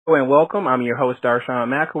And welcome. I'm your host, Darshawn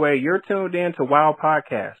McAway. You're tuned in to Wild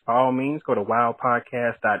Podcast. By all means, go to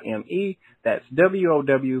wildpodcast.me. That's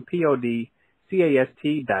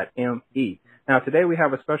WOWPODCAST.me. Now, today we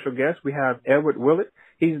have a special guest. We have Edward Willett.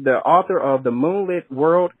 He's the author of The Moonlit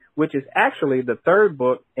World, which is actually the third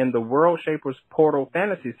book in the World Shapers Portal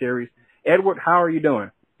fantasy series. Edward, how are you doing?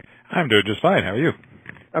 I'm doing just fine. How are you?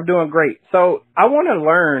 I'm doing great. So I want to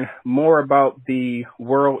learn more about the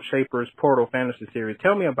World Shapers Portal fantasy series.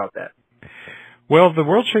 Tell me about that. Well, the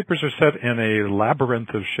World Shapers are set in a labyrinth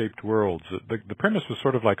of shaped worlds. The premise was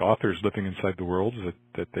sort of like authors living inside the worlds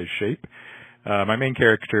that they shape. My main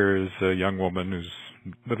character is a young woman who's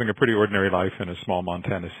living a pretty ordinary life in a small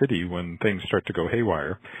Montana city when things start to go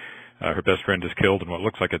haywire. Her best friend is killed in what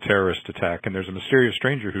looks like a terrorist attack, and there's a mysterious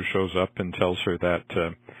stranger who shows up and tells her that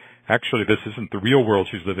actually this isn't the real world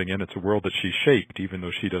she's living in. It's a world that she shaped, even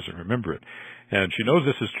though she doesn't remember it. And she knows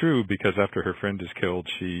this is true because after her friend is killed,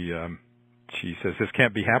 she says this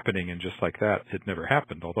can't be happening, and just like that, it never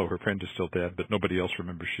happened, although her friend is still dead, but nobody else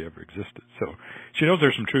remembers she ever existed. So she knows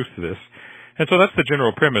there's some truth to this. And so that's the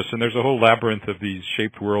general premise, and there's a whole labyrinth of these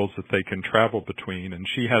shaped worlds that they can travel between, and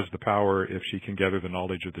she has the power, if she can gather the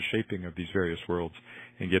knowledge of the shaping of these various worlds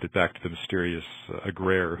and get it back to the mysterious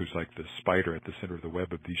Agraire, who's like the spider at the center of the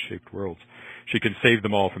web of these shaped worlds. She can save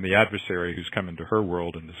them all from the adversary who's come into her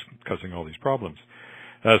world and is causing all these problems.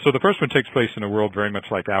 So the first one takes place in a world very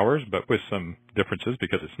much like ours, but with some differences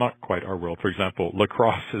because it's not quite our world. For example,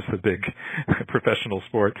 lacrosse is the big professional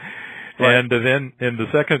sport. Right. And then in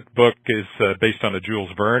the second book is based on a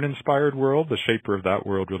Jules Verne-inspired world. The shaper of that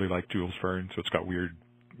world really liked Jules Verne, so it's got weird,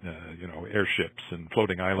 airships and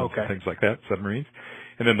floating islands and things like that, submarines.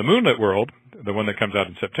 And then the Moonlit World, the one that comes out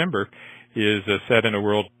in September, is set in a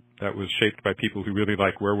world that was shaped by people who really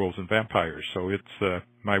like werewolves and vampires. So it's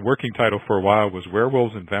my working title for a while was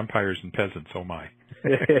Werewolves and Vampires and Peasants. Oh my!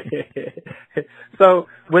 So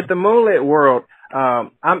with the Moonlit World,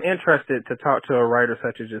 I'm interested to talk to a writer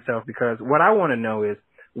such as yourself because what I want to know is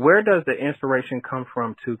where does the inspiration come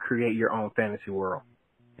from to create your own fantasy world?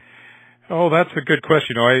 Oh, that's a good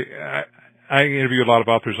question. I interview a lot of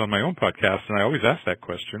authors on my own podcast, and I always ask that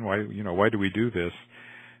question: why do we do this?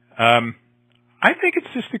 I think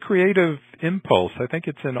it's just a creative impulse. I think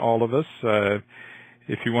it's in all of us.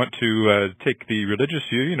 If you want to take the religious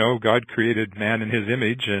view, God created man in his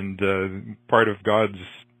image, and part of God's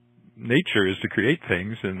nature is to create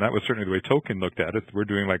things, and that was certainly the way Tolkien looked at it. We're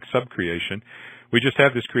doing like sub-creation. We just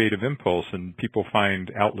have this creative impulse, and people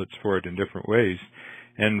find outlets for it in different ways.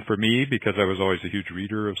 And for me, because I was always a huge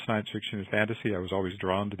reader of science fiction and fantasy, I was always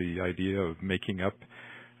drawn to the idea of making up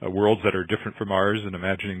worlds that are different from ours and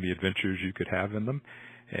imagining the adventures you could have in them.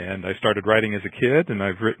 And I started writing as a kid, and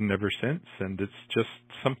I've written ever since, and it's just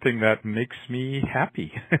something that makes me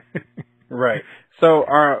happy. Right. So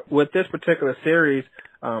with this particular series,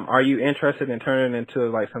 are you interested in turning it into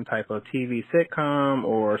like some type of TV sitcom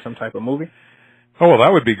or some type of movie? Oh, well,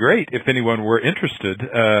 that would be great if anyone were interested.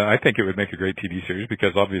 I think it would make a great TV series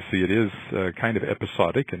because obviously it is kind of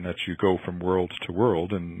episodic in that you go from world to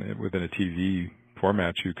world, and within a TV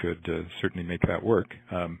format you could certainly make that work.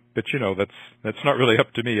 But that's not really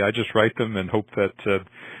up to me. I just write them and hope that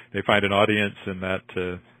they find an audience, and that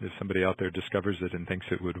if somebody out there discovers it and thinks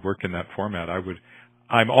it would work in that format,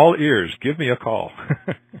 I'm all ears. Give me a call.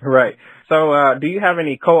 Right. So do you have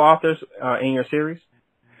any co-authors in your series?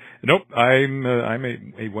 Nope. I'm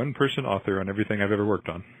a one-person author on everything I've ever worked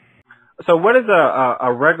on. So what does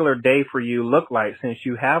a regular day for you look like since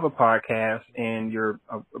you have a podcast and you're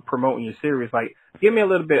promoting your series? Like, give me a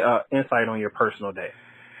little bit insight on your personal day.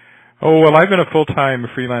 Oh, well, I've been a full-time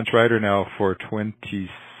freelance writer now for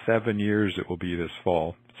 27 years. It will be this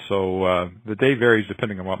fall. So the day varies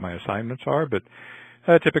depending on what my assignments are, but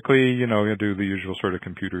typically, you'll do the usual sort of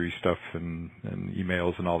computery stuff and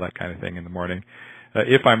emails and all that kind of thing in the morning.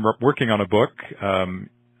 If I'm working on a book,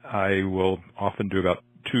 I will often do about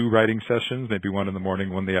 2 writing sessions, maybe one in the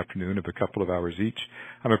morning, one in the afternoon of a couple of hours each.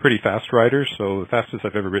 I'm a pretty fast writer, so the fastest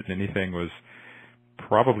I've ever written anything was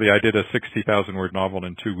probably I did a 60,000-word novel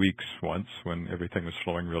in 2 weeks once when everything was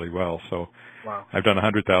flowing really well. So wow. I've done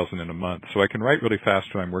 100,000 in a month. So I can write really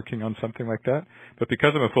fast when I'm working on something like that. But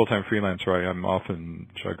because I'm a full-time freelancer, I'm often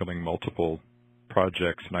juggling multiple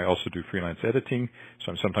projects, and I also do freelance editing,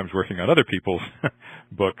 so I'm sometimes working on other people's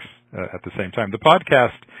books at the same time. The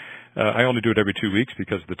podcast, I only do it every 2 weeks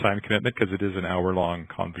because of the time commitment, because it is an hour-long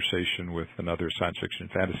conversation with another science fiction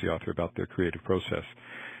and fantasy author about their creative process.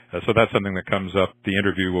 So that's something that comes up. The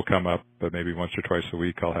interview will come up maybe once or twice a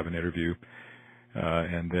week. I'll have an interview,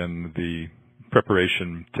 and then the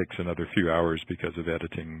preparation takes another few hours because of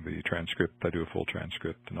editing the transcript. I do a full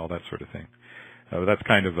transcript and all that sort of thing. That's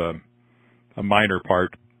kind of a minor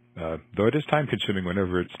part, though it is time consuming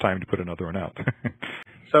whenever it's time to put another one out.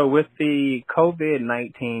 So with the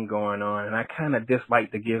COVID-19 going on, and I kind of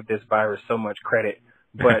dislike to give this virus so much credit,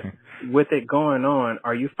 but with it going on,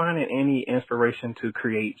 are you finding any inspiration to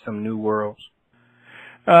create some new worlds?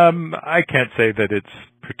 I can't say that it's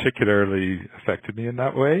particularly affected me in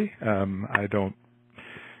that way.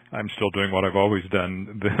 I'm still doing what I've always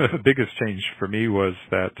done. The biggest change for me was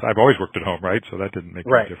that I've always worked at home, right? So that didn't make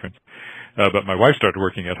any difference. But my wife started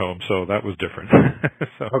working at home, so that was different.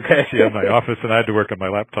 So she had my office, and I had to work on my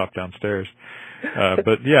laptop downstairs.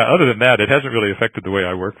 But yeah, other than that, it hasn't really affected the way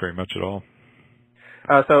I work very much at all.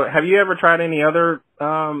 So have you ever tried any other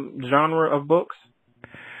genre of books?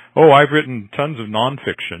 Oh, I've written tons of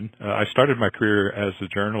nonfiction. I started my career as a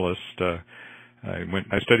journalist.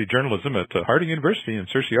 I studied journalism at Harding University in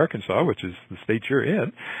Searcy, Arkansas, which is the state you're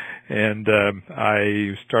in. And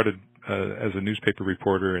I started as a newspaper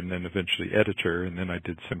reporter and then eventually editor, and then I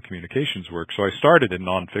did some communications work. So I started in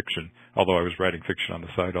nonfiction, although I was writing fiction on the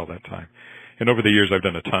side all that time. And over the years, I've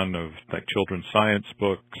done a ton of like children's science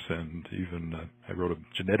books, and even I wrote a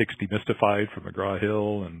Genetics Demystified for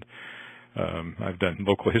McGraw-Hill, and I've done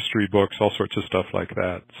local history books, all sorts of stuff like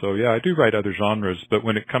that. So yeah, I do write other genres, but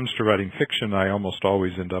when it comes to writing fiction, I almost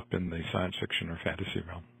always end up in the science fiction or fantasy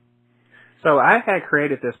realm. So I had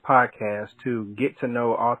created this podcast to get to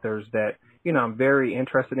know authors that, you know, I'm very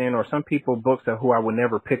interested in, or some people books that who I would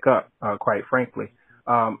never pick up, quite frankly.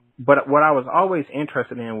 But what I was always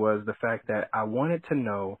interested in was the fact that I wanted to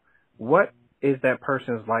know what is that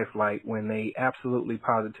person's life like when they absolutely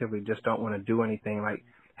positively just don't want to do anything. Like,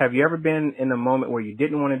 have you ever been in a moment where you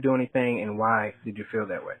didn't want to do anything, and why did you feel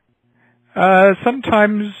that way?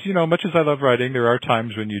 Sometimes, you know, much as I love writing, there are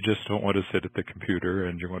times when you just don't want to sit at the computer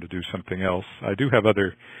and you want to do something else. I do have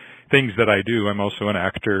other things that I do. I'm also an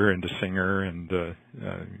actor and a singer, and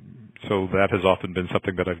so that has often been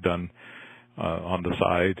something that I've done on the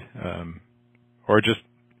side, or just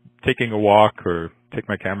taking a walk or take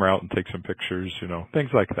my camera out and take some pictures, you know, things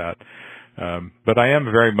like that. But I am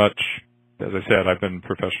very much, as I said, I've been a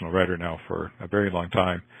professional writer now for a very long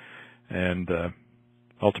time, and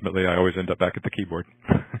ultimately I always end up back at the keyboard.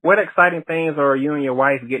 What exciting things are you and your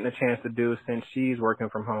wife getting a chance to do since she's working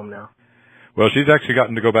from home now? Well, she's actually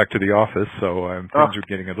gotten to go back to the office, so things are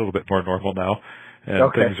getting a little bit more normal now.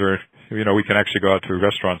 And things are, you know, we can actually go out to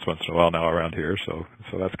restaurants once in a while now around here, so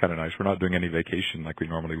that's kind of nice. We're not doing any vacation like we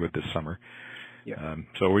normally would this summer. Yeah.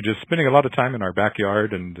 So we're just spending a lot of time in our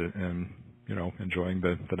backyard and you know, enjoying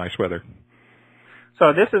the nice weather.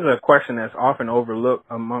 So this is a question that's often overlooked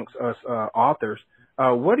amongst us authors.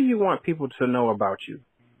 What do you want people to know about you?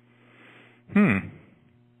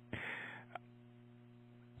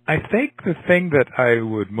 I think the thing that I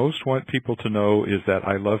would most want people to know is that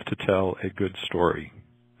I love to tell a good story.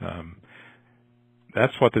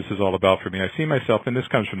 That's what this is all about for me. I see myself, and this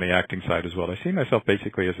comes from the acting side as well, I see myself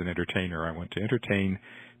basically as an entertainer. I want to entertain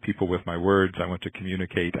people with my words. I want to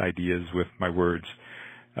communicate ideas with my words.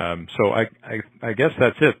 So I guess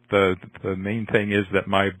that's it. The main thing is that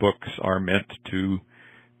my books are meant to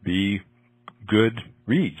be good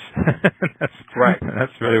reads.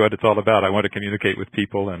 That's really what it's all about. I want to communicate with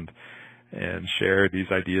people and share these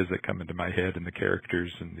ideas that come into my head and the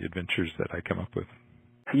characters and the adventures that I come up with.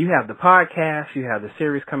 You have the podcast, you have the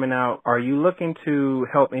series coming out. Are you looking to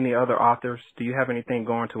help any other authors? Do you have anything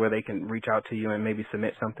going to where they can reach out to you and maybe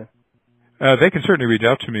submit something? They can certainly reach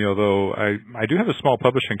out to me, although I do have a small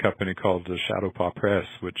publishing company called Shadowpaw Press,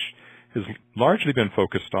 which has largely been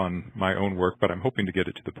focused on my own work, but I'm hoping to get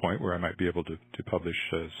it to the point where I might be able to publish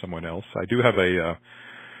someone else. I do have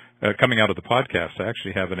coming out of the podcast, I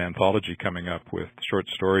actually have an anthology coming up with short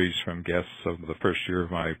stories from guests of the first year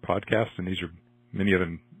of my podcast, and these are many of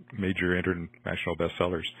them major international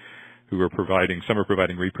bestsellers who are providing, some are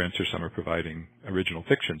providing reprints or some are providing original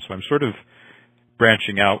fiction. So I'm sort of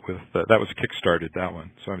branching out with, that was kickstarted, that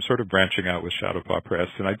one. So I'm sort of branching out with Shadowpaw Press,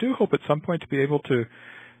 and I do hope at some point to be able to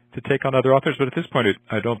take on other authors, but at this point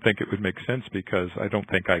I don't think it would make sense because I don't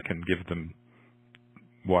think I can give them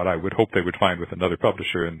what I would hope they would find with another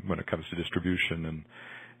publisher and when it comes to distribution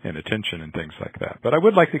and attention and things like that. But I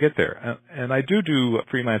would like to get there. And I do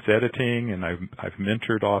freelance editing, and I've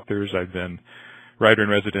mentored authors. I've been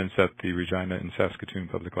writer-in-residence at the Regina and Saskatoon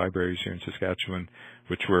Public Libraries here in Saskatchewan,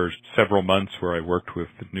 which were several months where I worked with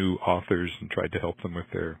new authors and tried to help them with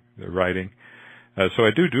their writing. So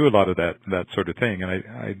I do a lot of that sort of thing, and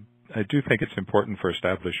I do think it's important for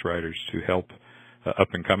established writers to help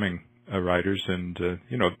up-and-coming writers and,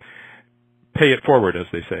 you know, pay it forward, as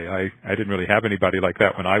they say. I didn't really have anybody like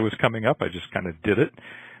that when I was coming up. I just kind of did it.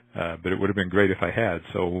 but it would have been great if I had.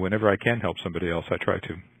 So whenever I can help somebody else, I try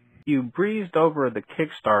to. You breezed over the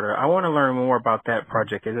Kickstarter. I want to learn more about that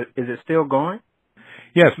project. Is it still going?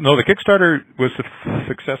 Yes. No, the Kickstarter was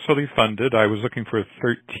successfully funded. I was looking for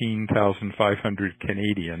 13,500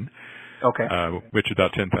 Canadian, Okay. Which is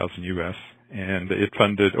about 10,000 US, and it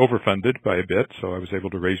overfunded by a bit, so I was able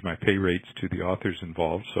to raise my pay rates to the authors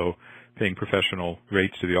involved. So paying professional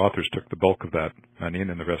rates to the authors took the bulk of that money, and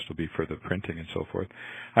then the rest will be for the printing and so forth.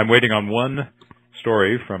 I'm waiting on one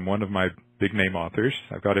story from one of my big name authors.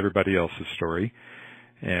 I've got everybody else's story,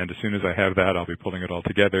 and as soon as I have that, I'll be pulling it all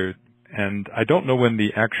together. And I don't know when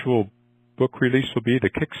the actual book release will be. The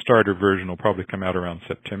Kickstarter version will probably come out around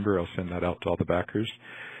September. I'll send that out to all the backers.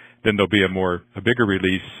 Then there'll be a bigger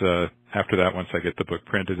release after that once I get the book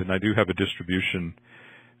printed. And I do have a distribution,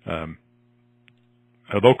 a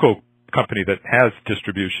local company that has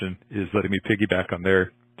distribution is letting me piggyback on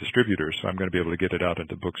their distributors, so I'm going to be able to get it out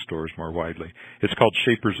into bookstores more widely. It's called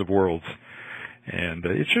Shapers of Worlds, and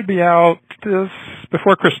it should be out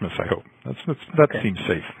before Christmas, I hope. That Okay. seems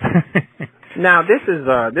safe. Now, this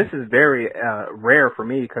is very rare for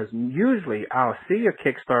me because usually I'll see a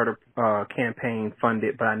Kickstarter campaign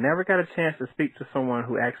funded, but I never got a chance to speak to someone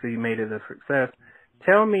who actually made it a success.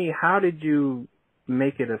 Tell me, how did you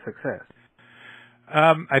make it a success?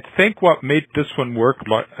 I think what made this one work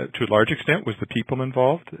to a large extent was the people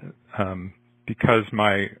involved, because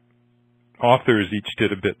my authors each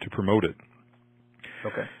did a bit to promote it.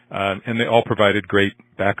 Okay. And they all provided great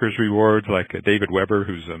backers rewards, like David Weber,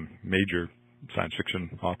 who's a major science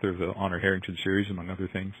fiction author of the Honor Harrington series, among other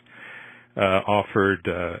things, offered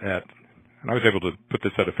and I was able to put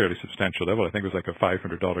this at a fairly substantial level. I think it was like a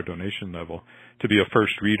 $500 donation level to be a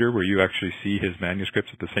first reader, where you actually see his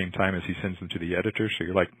manuscripts at the same time as he sends them to the editor. So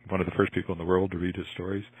you're like one of the first people in the world to read his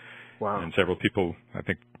stories. Wow. And several people, I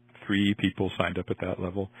think 3 people signed up at that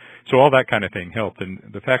level. So all that kind of thing helped. And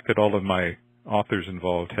the fact that all of my authors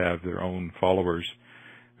involved have their own followers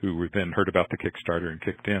who then heard about the Kickstarter and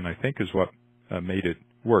kicked in, I think is what made it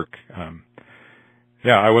work.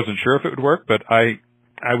 I wasn't sure if it would work, but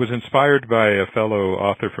I was inspired by a fellow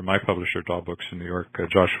author from my publisher, Daw Books in New York,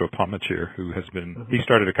 Joshua Palmatier, who has been, he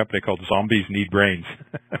started a company called Zombies Need Brains.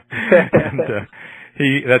 And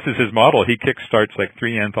that's his model. He kickstarts like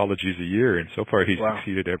 3 anthologies a year, and so far he's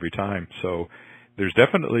succeeded every time. So there's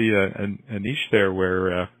definitely a niche there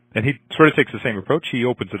where, and he sort of takes the same approach. He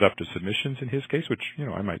opens it up to submissions in his case, which,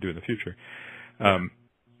 I might do in the future.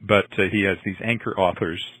 But he has these anchor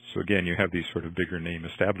authors. So again, you have these sort of bigger name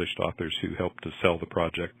established authors who help to sell the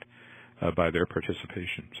project by their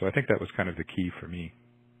participation. So I think that was kind of the key for me.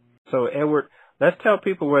 So Edward, let's tell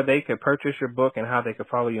people where they could purchase your book and how they could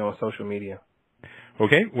follow you on social media.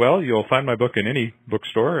 Okay, well, you'll find my book in any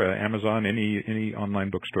bookstore, Amazon, any online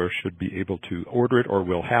bookstore should be able to order it or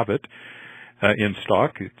will have it in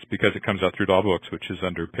stock. It's because it comes out through Daw Books, which is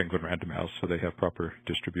under Penguin Random House, so they have proper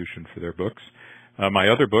distribution for their books. My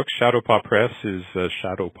other book, Shadowpaw Press, is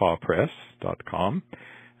shadowpawpress.com.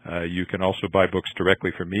 You can also buy books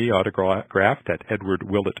directly from me, autographed at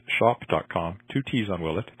edwardwillettshop.com. 2 T's on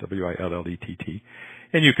Willett, Willett.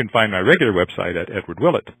 And you can find my regular website at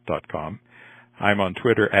edwardwillett.com. I'm on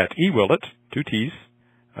Twitter at ewillett, 2 T's.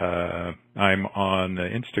 I'm on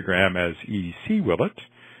Instagram as ecwillett.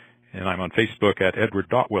 And I'm on Facebook at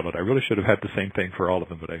edward.willett. I really should have had the same thing for all of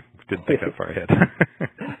them, but I didn't think that far ahead.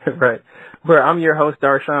 Right. Well, I'm your host,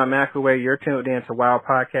 Darshawn McAway. You're tuned in to Wild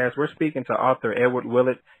Podcast. We're speaking to author Edward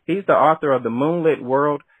Willett. He's the author of The Moonlit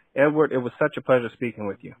World. Edward, it was such a pleasure speaking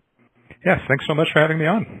with you. Yes, thanks so much for having me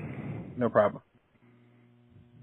on. No problem.